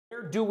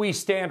Do we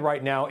stand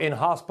right now in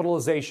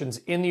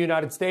hospitalizations in the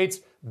United States,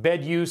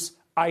 bed use,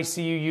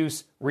 ICU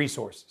use,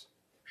 resources?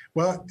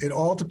 Well, it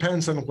all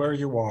depends on where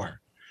you are.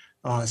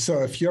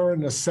 So if you're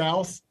in the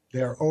South,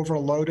 they're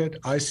overloaded,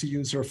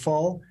 ICUs are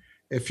full.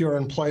 If you're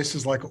in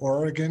places like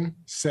Oregon,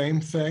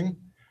 same thing.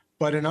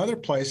 But in other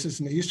places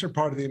in the eastern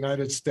part of the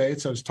United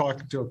States, I was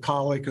talking to a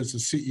colleague who's the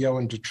CEO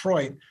in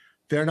Detroit,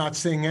 they're not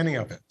seeing any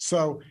of it.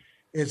 So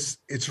it's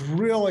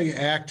really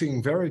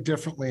acting very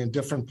differently in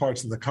different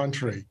parts of the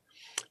country.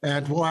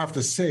 And we'll have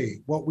to see.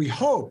 What we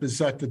hope is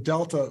that the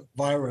Delta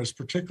virus,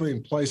 particularly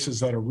in places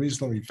that are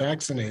reasonably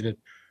vaccinated,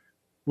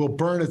 will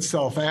burn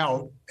itself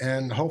out,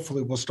 and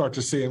hopefully we'll start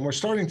to see. And we're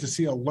starting to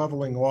see a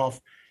leveling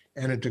off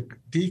and a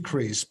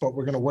decrease, but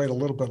we're going to wait a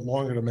little bit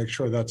longer to make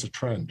sure that's a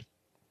trend.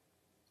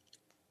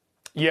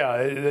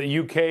 Yeah, the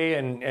UK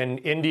and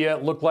India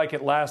looked like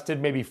it lasted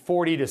maybe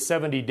 40 to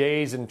 70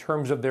 days in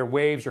terms of their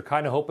waves. You're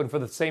kind of hoping for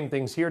the same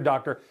things here,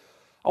 Doctor.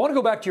 I want to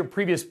go back to your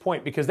previous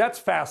point because that's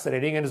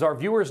fascinating. And as our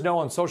viewers know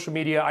on social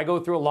media, I go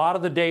through a lot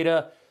of the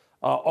data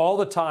all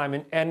the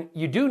time. And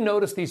you do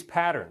notice these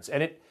patterns.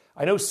 And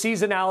I know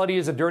seasonality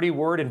is a dirty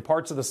word in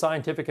parts of the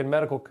scientific and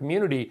medical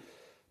community.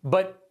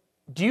 But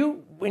do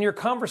you, in your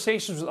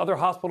conversations with other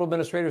hospital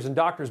administrators and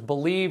doctors,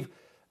 believe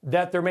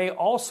that there may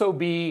also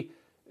be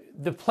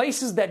the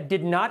places that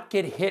did not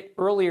get hit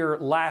earlier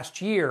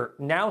last year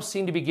now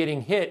seem to be getting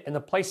hit, and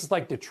the places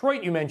like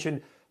Detroit you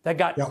mentioned that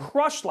got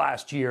crushed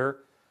last year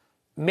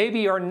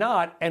maybe are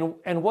not,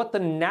 and what the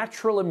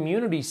natural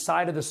immunity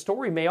side of the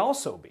story may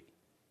also be?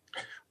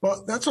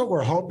 Well, that's what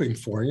we're hoping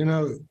for. You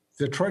know,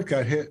 Detroit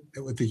got hit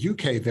with the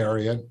UK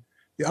variant.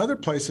 The other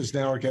places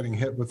now are getting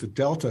hit with the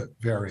Delta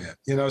variant.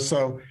 You know,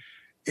 so,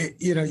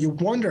 you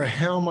wonder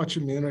how much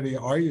immunity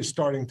are you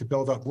starting to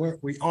build up?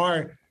 We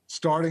are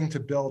starting to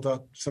build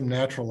up some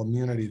natural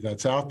immunity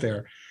that's out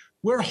there.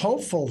 We're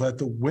hopeful that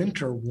the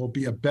winter will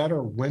be a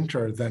better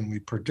winter than we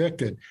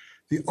predicted.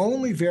 The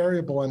only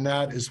variable in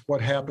that is what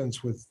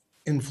happens with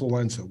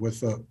influenza, with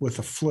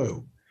the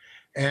flu.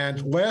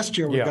 And last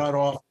year we got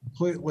off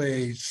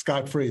completely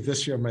scot-free.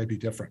 This year may be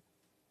different.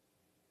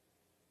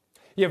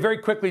 Yeah, very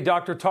quickly,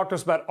 Doctor, talk to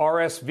us about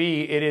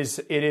RSV. It is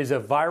a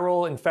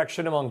viral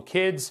infection among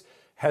kids,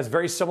 has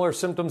very similar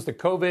symptoms to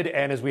COVID.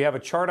 And as we have a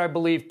chart, I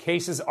believe,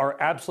 cases are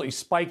absolutely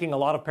spiking. A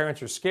lot of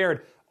parents are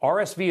scared.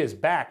 RSV is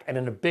back, and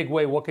in a big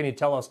way. What can you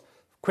tell us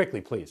quickly,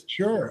 please?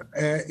 Sure.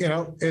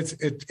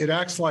 It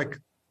acts like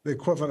the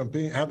equivalent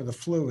of having the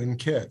flu in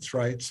kids,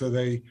 right? So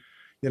they,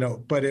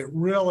 but it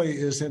really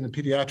is in the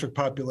pediatric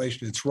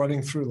population. It's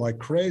running through like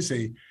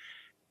crazy.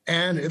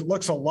 And it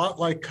looks a lot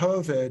like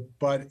COVID,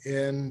 but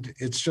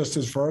it's just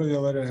as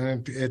virulent,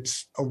 and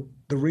it's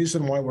the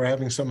reason why we're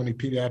having so many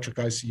pediatric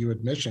ICU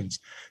admissions.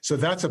 So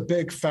that's a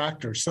big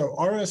factor. So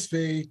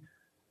RSV,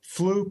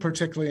 flu,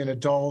 particularly in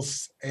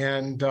adults,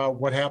 and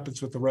what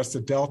happens with the rest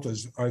of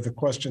Deltas are the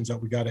questions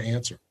that we got to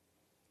answer.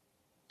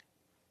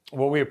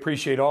 Well, we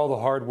appreciate all the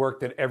hard work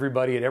that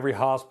everybody at every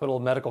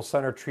hospital, medical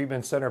center,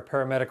 treatment center,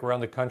 paramedic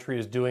around the country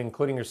is doing,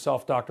 including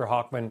yourself, Dr.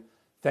 Hochman.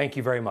 Thank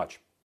you very much.